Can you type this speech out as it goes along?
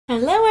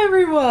Hello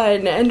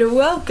everyone, and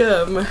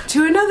welcome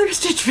to another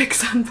Stitch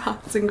Fix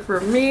unboxing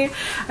from me.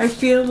 I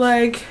feel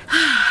like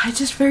I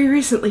just very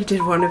recently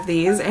did one of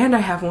these, and I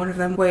have one of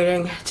them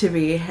waiting to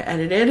be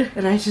edited,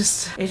 and it's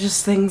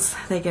just things,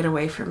 they get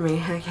away from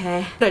me,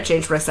 okay? I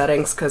changed my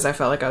settings because I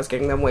felt like I was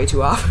getting them way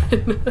too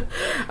often.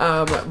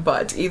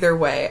 But either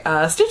way,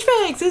 Stitch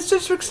Fix! It's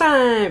Stitch Fix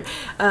time!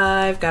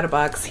 I've got a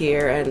box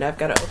here, and I've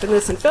got to open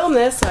this and film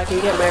this so I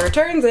can get my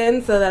returns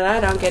in so that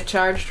I don't get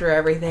charged for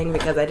everything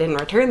because I didn't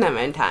return them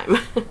in time.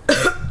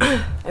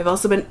 I've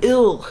also been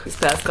ill these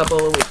past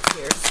couple of weeks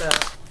here, so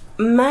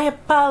my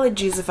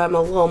apologies if I'm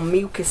a little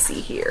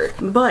mucusy here.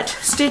 But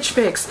Stitch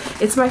Fix,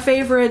 it's my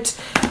favorite,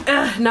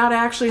 not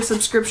actually a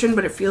subscription,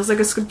 but it feels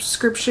like a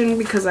subscription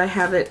because I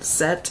have it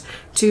set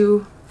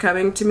to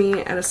coming to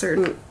me at a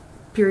certain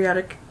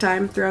periodic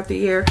time throughout the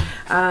year.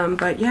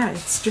 But yeah,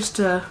 it's just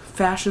a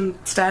fashion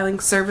styling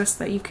service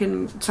that you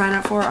can sign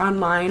up for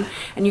online,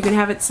 and you can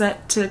have it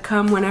set to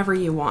come whenever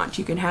you want.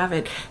 You can have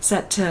it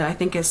set to, I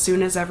think, as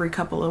soon as every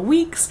couple of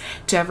weeks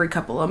to every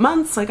couple of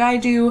months like I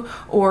do,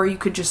 or you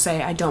could just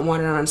say I don't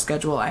want it on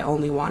schedule, I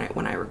only want it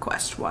when I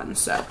request one.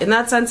 So in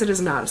that sense it is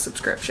not a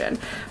subscription,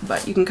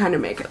 but you can kind of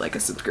make it like a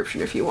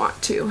subscription if you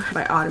want to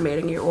by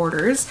automating your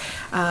orders.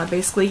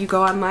 Basically you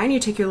go online, you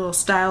take your little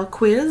style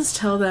quiz,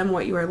 tell them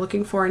what you are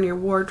looking for in your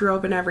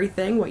wardrobe and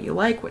everything, what you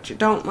like, what you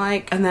don't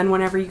like, and then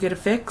whenever you get a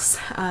fix,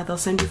 they'll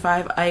send you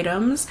 5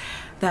 items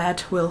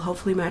that will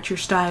hopefully match your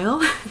style.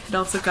 It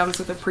also comes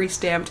with a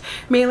pre-stamped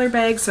mailer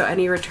bag, so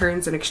any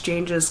returns and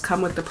exchanges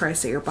come with the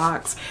price of your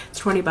box. It's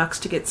 20 bucks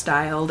to get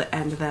styled,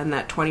 and then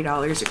that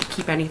 $20, if you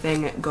keep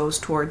anything, it goes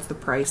towards the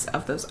price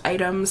of those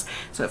items,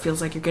 so it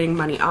feels like you're getting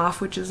money off,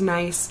 which is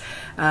nice.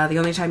 The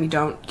only time you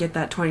don't get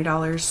that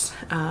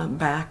 $20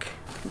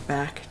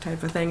 back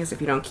type of thing is if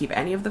you don't keep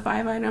any of the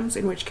 5 items,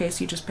 in which case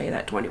you just pay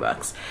that 20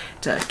 bucks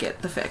to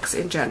get the fix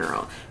in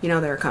general. You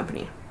know, they're a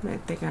company.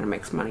 They kind of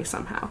makes money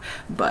somehow.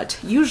 But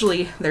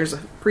usually there's a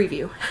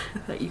preview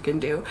that you can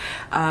do.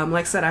 Like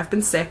I said, I've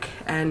been sick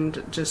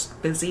and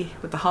just busy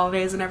with the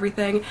holidays and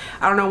everything.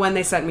 I don't know when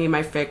they sent me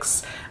my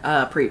fix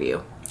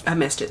preview. I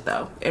missed it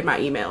though in my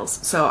emails,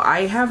 so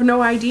I have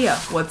no idea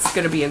what's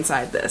gonna be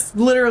inside this.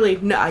 Literally,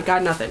 no, I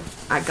got nothing.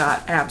 I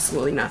got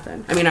absolutely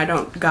nothing. I mean, I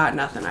don't got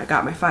nothing. I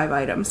got my 5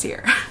 items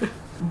here.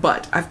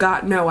 But I've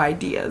got no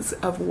ideas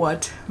of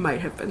what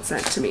might have been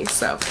sent to me.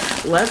 So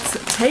let's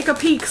take a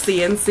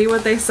peek-see and see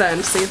what they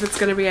send, see if it's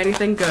gonna be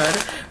anything good.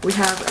 We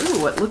have,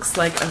 ooh, what looks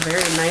like a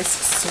very nice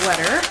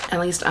sweater. At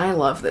least I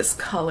love this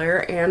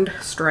color, and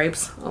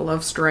stripes. I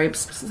love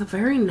stripes. This is a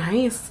very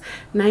nice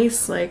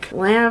like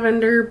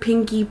lavender,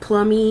 pinky,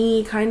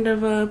 plummy kind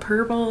of a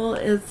purple.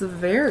 It's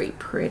very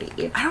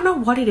pretty. I don't know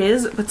what it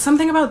is, but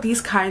something about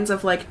these kinds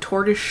of like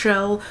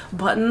tortoiseshell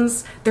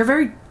buttons, they're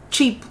very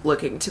cheap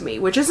looking to me,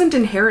 which isn't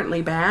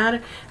inherently bad.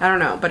 I don't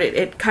know, but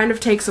it kind of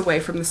takes away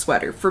from the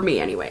sweater, for me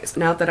anyways.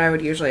 Not that I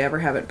would usually ever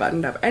have it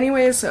buttoned up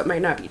anyways, so it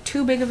might not be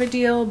too big of a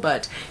deal,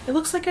 but it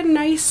looks like a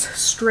nice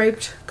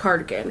striped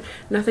cardigan.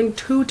 Nothing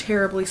too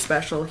terribly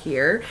special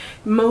here.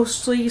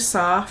 Mostly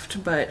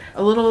soft, but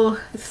a little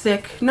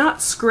thick,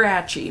 not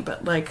scratchy,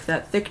 but like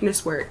that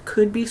thickness where it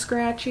could be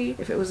scratchy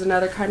if it was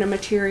another kind of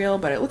material,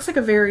 but it looks like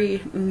a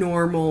very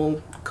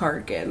normal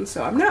cardigan,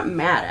 so I'm not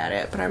mad at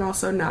it, but I'm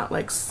also not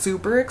like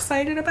super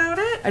excited about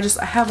it.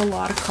 I have a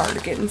lot of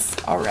cardigans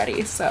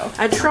already, so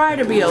I try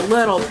to be a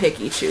little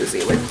picky choosy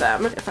with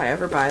them if I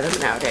ever buy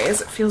them nowadays.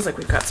 It feels like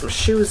we've got some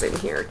shoes in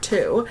here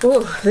too.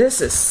 Oh,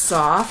 this is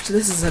soft.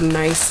 This is a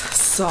nice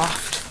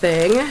soft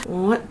thing.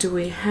 What do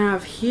we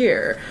have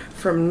here?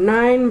 From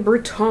 9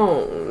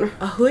 Breton.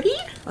 A hoodie?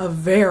 A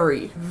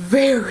very,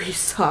 very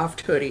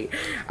soft hoodie.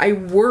 I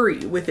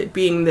worry with it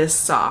being this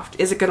soft.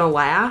 Is it gonna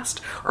last?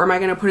 Or am I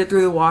gonna put it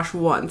through the wash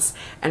once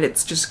and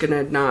it's just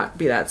gonna not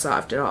be that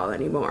soft at all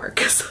anymore?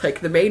 Because like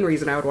the main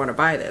reason I would want to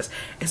buy this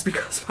is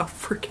because of how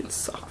freaking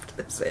soft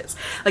this is.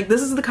 Like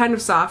this is the kind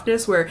of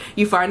softness where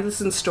you find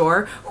this in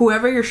store,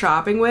 whoever you're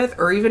shopping with,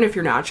 or even if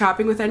you're not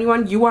shopping with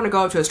anyone, you want to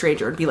go up to a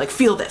stranger and be like,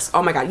 feel this.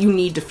 Oh my god, you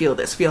need to feel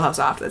this. Feel how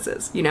soft this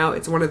is. You know,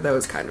 it's one of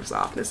those kind of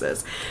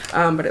softnesses.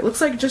 But it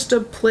looks like just a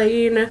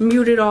plain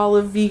muted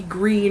olivey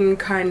green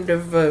kind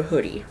of a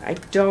hoodie. I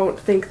don't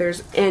think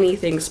there's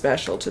anything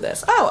special to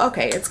this. Oh,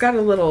 okay, it's got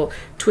a little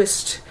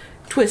twist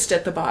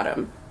at the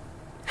bottom.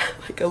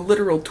 Like a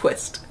literal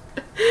twist.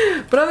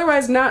 But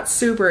otherwise not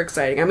super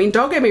exciting. I mean,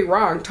 don't get me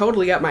wrong,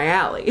 totally up my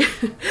alley.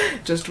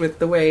 Just with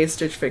the way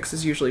Stitch Fix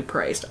is usually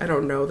priced, I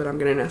don't know that I'm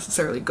gonna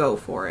necessarily go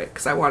for it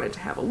because I wanted to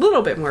have a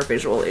little bit more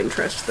visual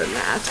interest than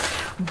that.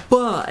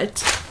 But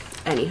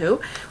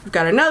anywho, we've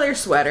got another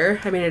sweater.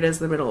 I mean, it is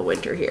the middle of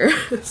winter here,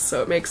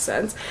 so it makes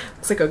sense.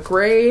 Looks like a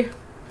gray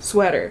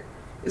sweater.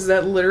 Is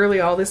that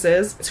literally all this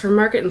is? It's from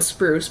Market and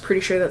Spruce.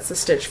 Pretty sure that's the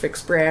Stitch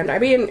Fix brand. I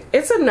mean,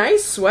 it's a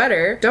nice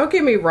sweater. Don't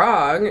get me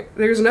wrong.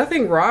 There's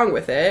nothing wrong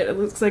with it. It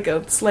looks like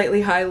a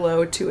slightly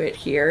high-low to it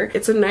here.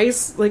 It's a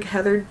nice, like,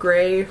 heathered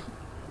gray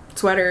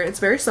sweater.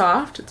 It's very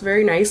soft. It's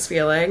very nice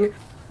feeling.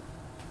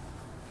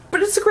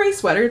 But it's a gray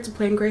sweater. It's a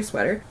plain gray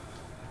sweater.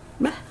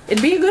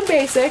 It'd be a good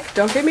basic.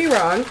 Don't get me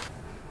wrong.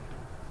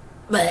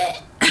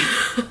 But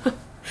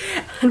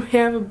And we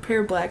have a pair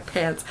of black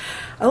pants.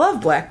 I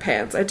love black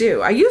pants, I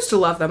do. I used to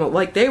love them,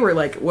 like they were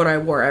like what I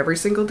wore every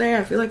single day.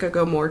 I feel like I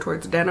go more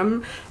towards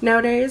denim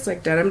nowadays,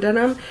 like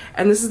denim.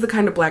 And this is the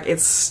kind of black, it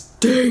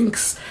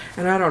stinks.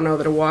 And I don't know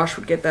that a wash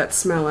would get that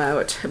smell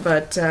out.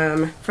 But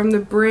from the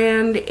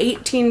brand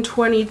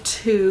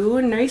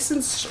 1822, nice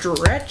and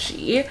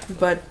stretchy.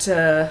 But,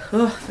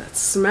 oh, that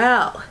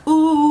smell.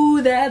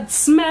 Ooh, that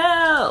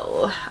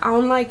smell. I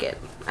don't like it.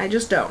 I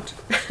just don't.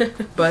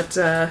 But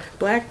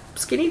black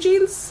skinny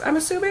jeans, I'm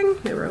assuming.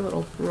 They were a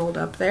little rolled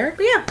up there.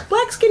 But yeah,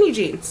 black skinny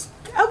jeans.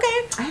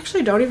 Okay. I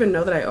actually don't even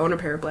know that I own a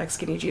pair of black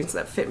skinny jeans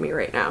that fit me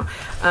right now.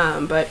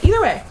 But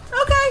either way,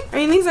 okay. I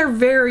mean, these are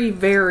very,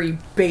 very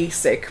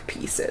basic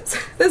pieces.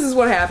 This is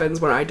what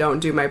happens when I don't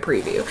do my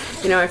preview.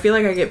 You know, I feel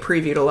like I get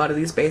previewed a lot of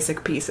these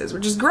basic pieces,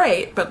 which is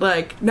great, but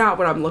like not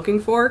what I'm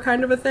looking for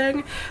kind of a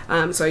thing.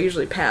 So I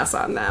usually pass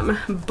on them.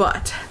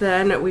 But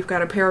then we've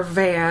got a pair of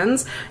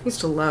Vans. I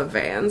used to love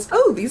Vans.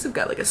 Oh, these have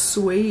got like a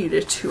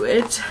suede to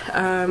it.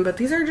 But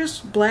these are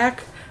just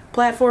black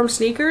platform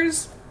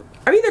sneakers.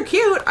 I mean, they're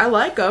cute. I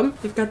like them.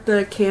 They've got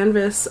the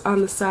canvas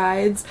on the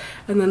sides,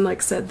 and then,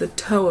 like said, the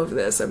toe of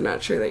this. I'm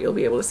not sure that you'll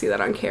be able to see that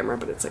on camera,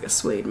 but it's like a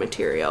suede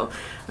material.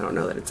 I don't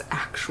know that it's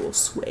actual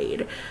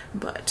suede,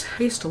 but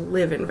I used to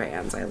live in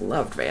Vans. I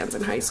loved Vans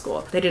in high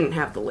school. They didn't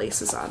have the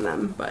laces on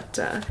them, but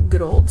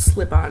good old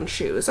slip-on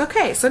shoes.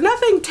 Okay, so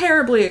nothing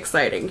terribly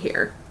exciting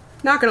here.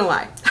 Not gonna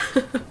lie.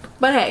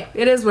 But hey,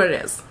 it is what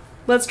it is.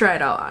 Let's try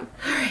it all on.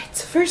 Alright,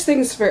 so first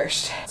things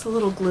first. It's a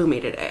little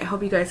gloomy today. I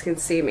hope you guys can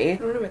see me. I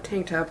don't have a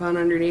tank top on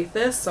underneath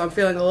this, so I'm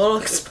feeling a little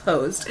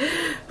exposed.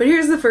 But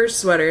here's the first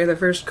sweater, the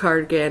first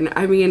cardigan.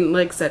 I mean,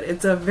 like I said,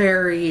 it's a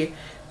very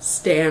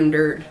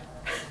standard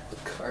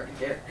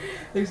cardigan.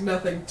 There's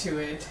nothing to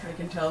it. I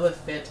can tell the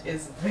fit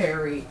is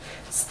very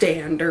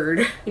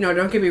standard. You know,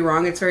 don't get me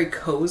wrong, it's very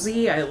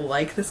cozy. I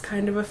like this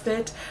kind of a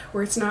fit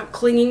where it's not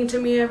clinging to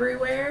me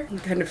everywhere.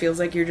 It kind of feels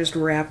like you're just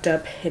wrapped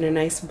up in a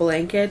nice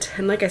blanket.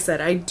 And like I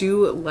said, I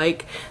do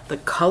like the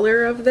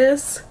color of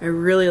this. I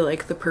really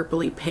like the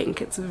purpley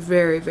pink. It's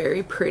very,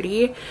 very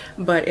pretty,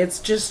 but it's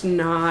just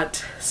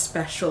not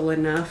special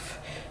enough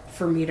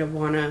for me to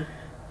want to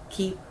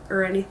keep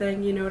or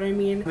anything, you know what I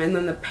mean? And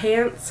then the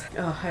pants,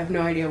 oh, I have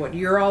no idea what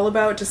you're all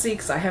about to see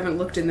because I haven't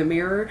looked in the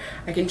mirror.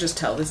 I can just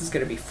tell this is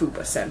gonna be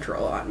fupa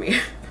central on me.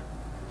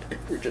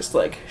 We're just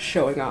like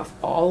showing off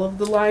all of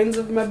the lines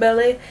of my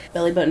belly.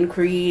 Belly button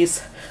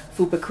crease,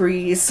 fupa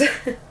crease.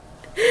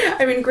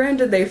 I mean,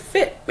 granted, they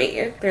fit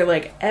me. They're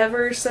like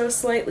ever so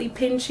slightly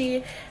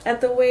pinchy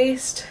at the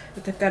waist,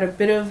 but they've got a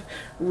bit of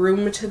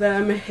room to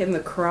them in the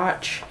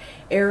crotch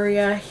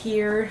area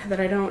here that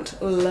I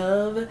don't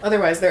love.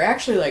 Otherwise, they're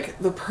actually like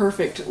the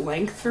perfect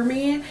length for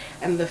me,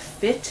 and the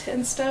fit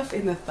and stuff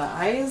in the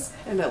thighs,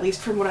 and at least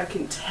from what I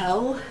can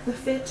tell, the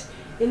fit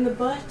in the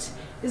butt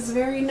is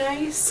very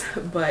nice.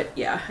 But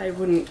yeah, I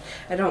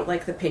don't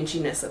like the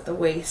pinchiness at the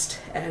waist,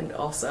 and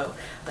also,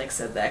 like I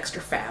said, the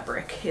extra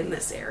fabric in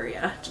this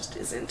area just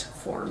isn't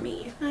for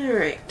me.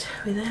 Alright,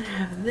 we then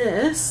have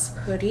this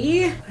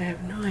hoodie. I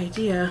have no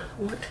idea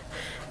what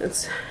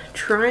it's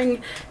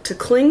trying to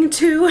cling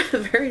to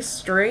very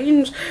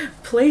strange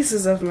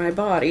places of my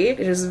body. It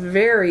is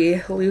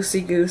very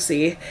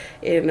loosey-goosey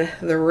in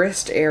the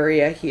wrist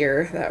area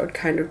here. That would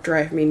kind of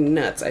drive me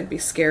nuts. I'd be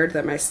scared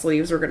that my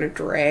sleeves were gonna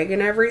drag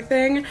and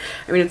everything.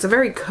 I mean, it's a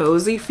very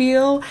cozy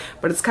feel,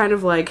 but it's kind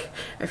of like,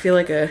 I feel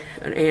like an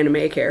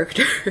anime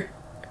character.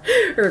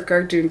 Or a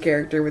cartoon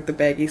character with the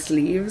baggy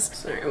sleeves.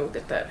 Sorry, we'll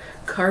get that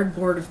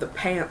cardboard of the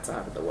pants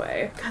out of the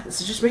way. God, this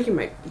is just making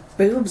my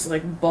boobs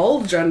like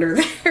bulge under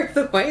there,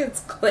 the way it's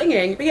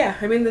clinging. But yeah,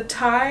 I mean, the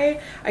tie,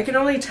 I can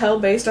only tell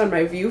based on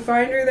my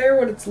viewfinder there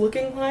what it's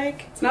looking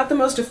like. It's not the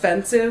most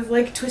offensive,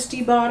 like,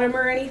 twisty bottom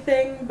or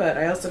anything, but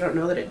I also don't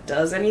know that it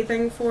does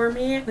anything for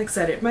me. Like I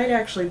said, it might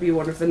actually be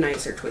one of the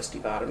nicer twisty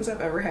bottoms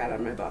I've ever had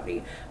on my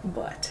body,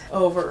 but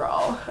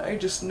overall, I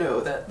just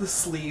know that the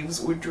sleeves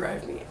would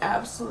drive me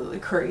absolutely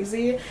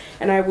crazy,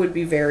 and I would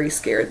be very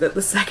scared that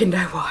the second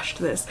I washed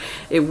this,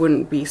 it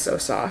wouldn't be so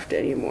soft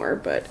anymore.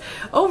 But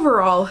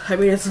overall, I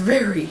mean, it's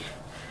very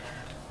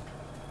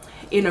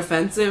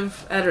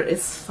inoffensive.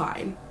 It's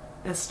fine.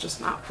 It's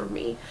just not for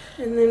me.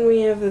 And then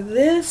we have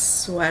this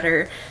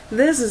sweater.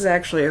 This is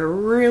actually a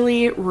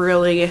really,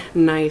 really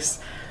nice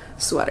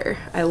sweater.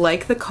 I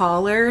like the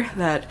collar,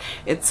 that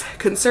it's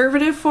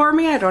conservative for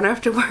me. I don't have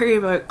to worry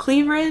about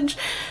cleavage.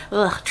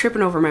 Ugh,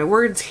 tripping over my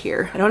words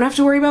here. I don't have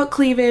to worry about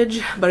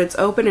cleavage, but it's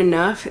open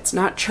enough. It's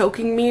not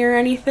choking me or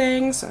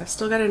anything, so I've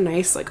still got a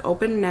nice like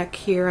open neck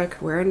here. I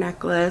could wear a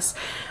necklace.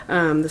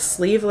 The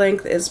sleeve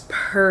length is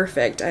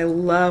perfect. I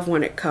love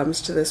when it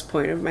comes to this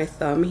point of my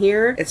thumb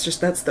here. It's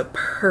just, that's the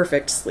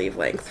perfect sleeve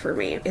length for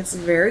me. It's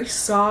very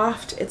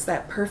soft. It's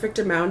that perfect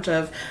amount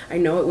of, I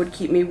know it would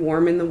keep me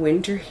warm in the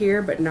winter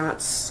here, but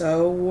not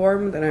so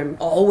warm that I'm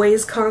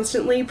always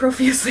constantly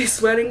profusely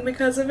sweating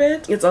because of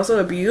it. It's also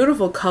a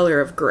beautiful color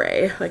of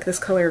gray. Like, this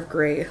color of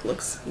gray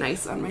looks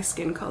nice on my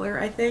skin color,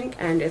 I think.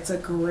 And it's a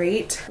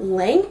great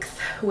length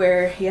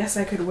where, yes,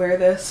 I could wear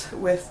this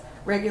with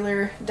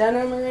regular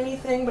denim or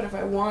anything, but if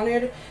I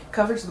wanted, it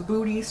covers the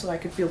booty so I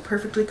could feel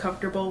perfectly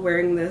comfortable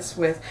wearing this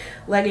with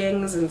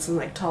leggings and some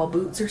like tall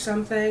boots or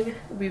something.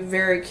 It'd be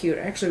very cute.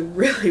 I actually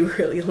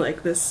really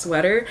like this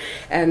sweater,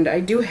 and I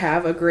do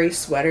have a gray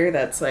sweater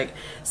that's like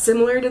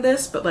similar to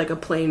this, but like a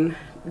plain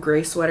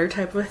gray sweater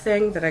type of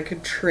thing that I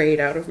could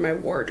trade out of my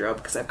wardrobe,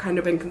 because I've kind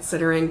of been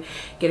considering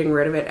getting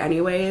rid of it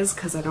anyways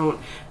because I don't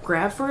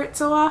grab for it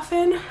so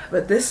often.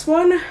 But this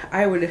one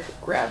I would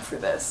grab for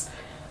this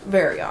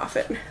very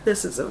often.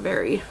 This is a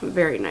very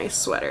nice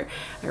sweater.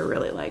 I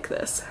really like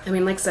this. I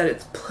mean, like I said,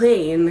 it's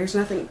plain, there's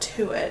nothing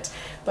to it,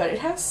 but it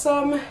has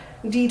some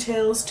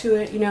details to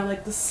it, you know,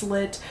 like the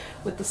slit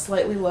with the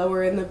slightly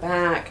lower in the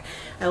back.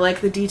 I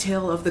like the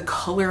detail of the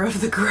color of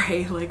the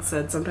gray. Like I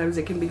said, sometimes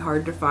it can be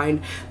hard to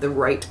find the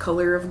right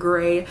color of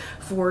gray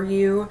for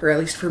you, or at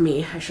least for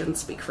me. I shouldn't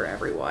speak for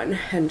everyone.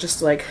 And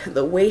just like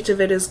the weight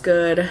of it is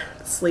good,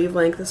 the sleeve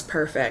length is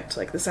perfect.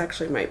 Like this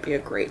actually might be a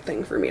great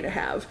thing for me to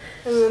have.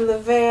 And then the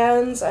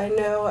Vans, I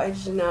know I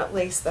did not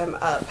lace them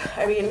up.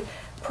 I mean,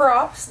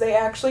 props, they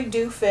actually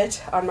do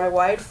fit on my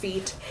wide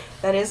feet.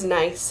 That is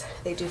nice.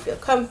 They do feel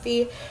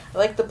comfy. I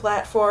like the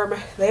platform.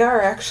 They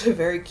are actually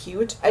very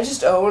cute. I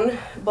just own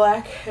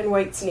black and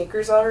white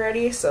sneakers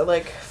already, so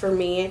like for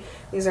me,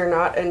 these are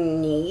not a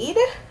need.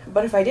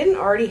 But if I didn't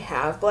already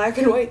have black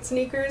and white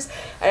sneakers,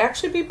 I'd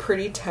actually be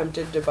pretty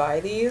tempted to buy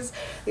these.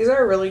 These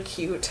are really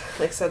cute.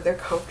 Like I said, they're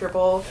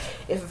comfortable.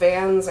 If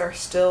Vans are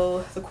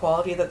still the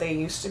quality that they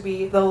used to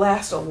be, they'll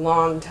last a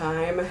long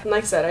time. And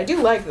like I said, I do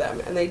like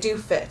them and they do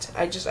fit.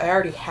 I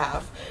already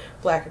have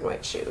black and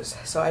white shoes,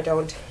 so I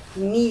don't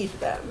need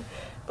them,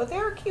 but they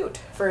are cute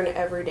for an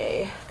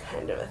everyday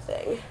kind of a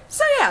thing.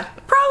 So yeah,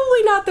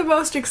 probably not the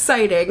most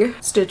exciting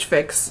Stitch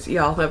Fix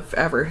y'all have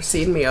ever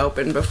seen me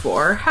open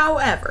before.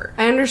 However,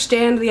 I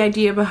understand the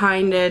idea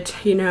behind it.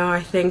 You know,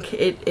 I think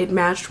it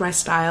matched my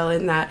style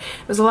in that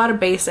it was a lot of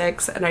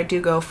basics, and I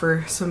do go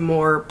for some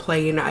more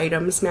plain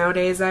items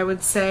nowadays, I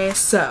would say.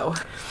 So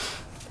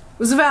it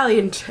was a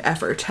valiant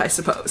effort, I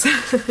suppose.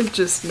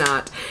 Just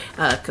not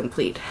a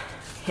complete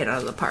hit out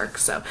of the park.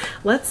 So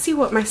let's see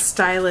what my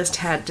stylist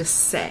had to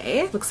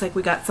say. Looks like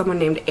we got someone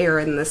named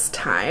Erin this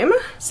time.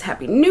 It's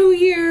Happy New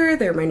Year.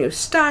 They're my new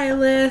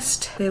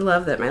stylist. They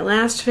love that my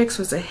last fix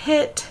was a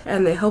hit,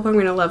 and they hope I'm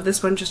gonna love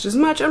this one just as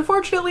much.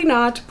 Unfortunately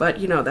not, but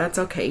you know, that's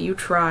okay. You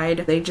tried.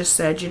 They just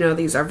said, you know,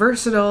 these are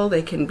versatile.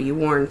 They can be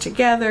worn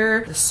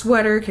together. The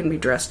sweater can be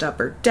dressed up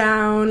or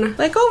down.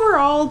 Like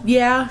overall,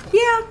 yeah,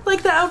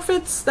 like the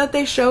outfits that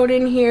they showed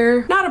in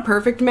here. Not a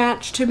perfect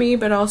match to me,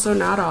 but also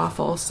not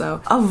awful.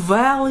 So a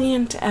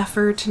valiant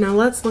effort. Now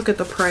let's look at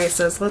the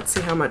prices. Let's see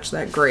how much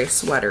that gray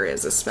sweater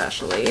is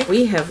especially.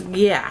 We have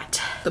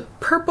got the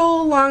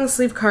purple long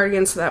sleeve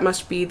cardigan, so that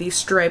must be the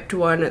striped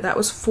one. That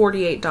was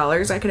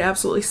 $48. I could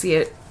absolutely see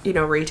it, you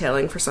know,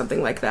 retailing for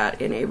something like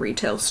that in a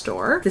retail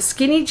store. The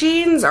skinny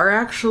jeans are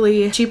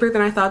actually cheaper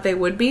than I thought they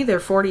would be. They're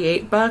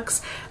 48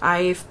 bucks.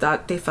 I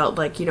thought they felt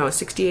like, you know, a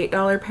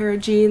 $68 pair of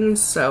jeans,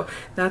 so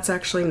that's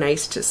actually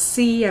nice to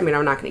see. I mean,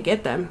 I'm not gonna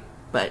get them,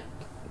 but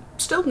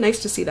still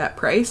nice to see that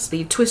price.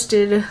 The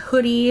twisted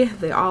hoodie,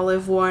 the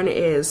olive one,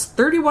 is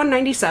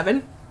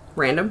 $31.97.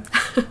 Random.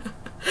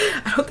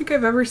 I don't think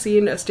I've ever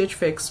seen a Stitch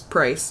Fix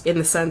price in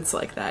the sense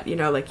like that. You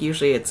know, like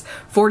usually it's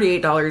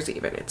 $48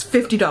 even, it's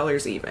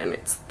 $50 even,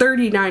 it's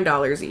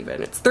 $39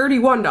 even, it's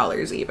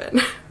 $31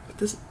 even.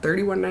 This is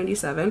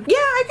 $31.97. Yeah,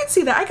 I could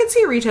see that. I could see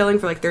it retailing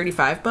for like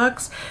 35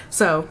 bucks,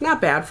 so not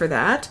bad for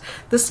that.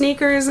 The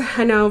sneakers,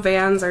 I know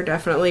Vans are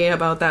definitely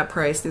about that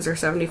price. These are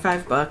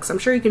 75 bucks. I'm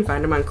sure you can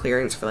find them on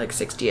clearance for like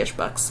 60-ish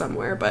bucks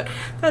somewhere, but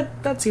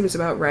that seems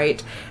about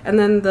right. And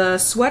then the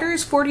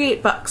sweater's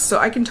 48 bucks, so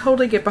I can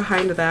totally get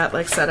behind that.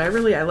 Like I said, I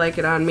like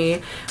it on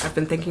me. I've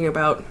been thinking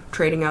about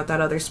trading out that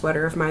other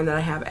sweater of mine that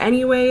I have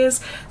anyways,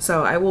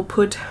 so I will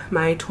put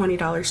my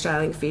 $20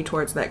 styling fee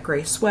towards that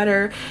gray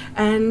sweater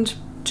and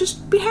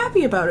just be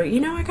happy about it. You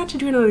know, I got to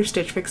do another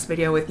Stitch Fix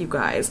video with you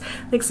guys.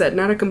 Like I said,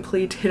 not a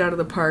complete hit out of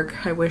the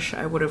park. I wish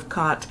I would have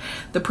caught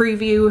the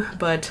preview,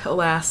 but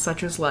alas,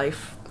 such is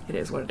life. It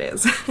is what it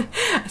is.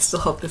 I still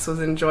hope this was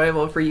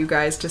enjoyable for you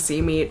guys to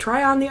see me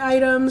try on the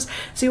items,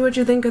 see what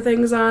you think of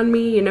things on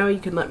me. You know, you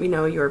can let me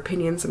know your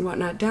opinions and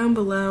whatnot down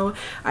below.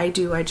 I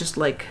just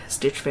like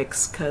Stitch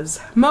Fix because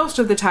most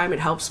of the time it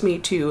helps me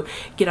to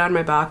get on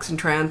my box and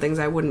try on things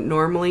I wouldn't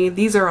normally.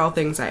 These are all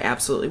things I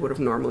absolutely would have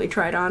normally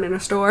tried on in a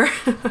store.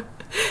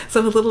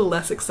 So a little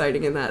less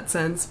exciting in that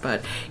sense,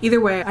 but either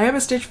way, I am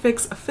a Stitch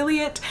Fix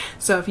affiliate,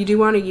 so if you do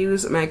want to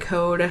use my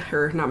code,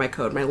 or not my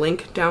code, my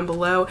link down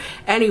below,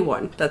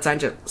 anyone that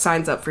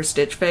signs up for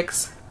Stitch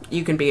Fix,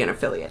 you can be an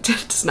affiliate.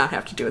 It does not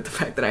have to do with the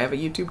fact that I have a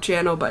YouTube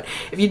channel, but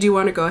if you do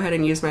want to go ahead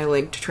and use my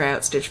link to try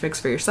out Stitch Fix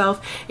for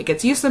yourself, it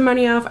gets you some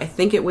money off. I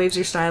think it waives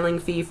your styling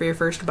fee for your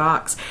first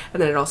box,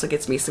 and then it also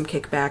gets me some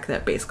kickback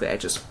that basically I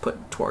just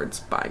put towards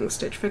buying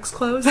Stitch Fix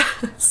clothes.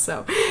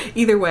 So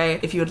either way,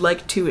 if you would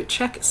like to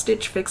check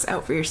Stitch Fix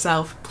out for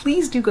yourself,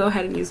 please do go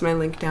ahead and use my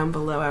link down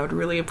below. I would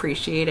really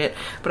appreciate it,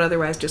 but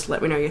otherwise just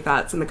let me know your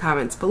thoughts in the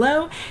comments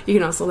below. You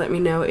can also let me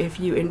know if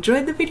you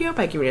enjoyed the video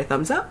by giving it a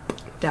thumbs up.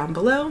 down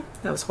below.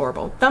 That was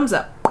horrible. Thumbs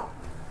up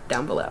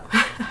down below.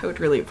 I would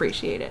really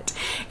appreciate it.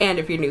 And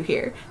if you're new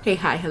here, hey,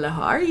 hi, hello,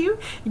 how are you?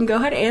 You can go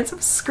ahead and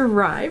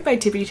subscribe by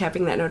tippity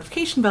tapping that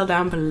notification bell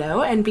down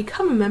below and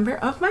become a member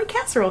of my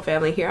casserole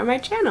family here on my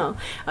channel.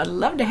 I'd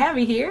love to have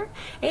you here.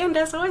 And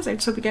as always, I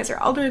just hope you guys are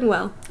all doing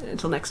well. And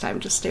until next time,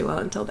 just stay well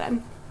until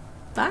then.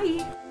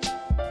 Bye.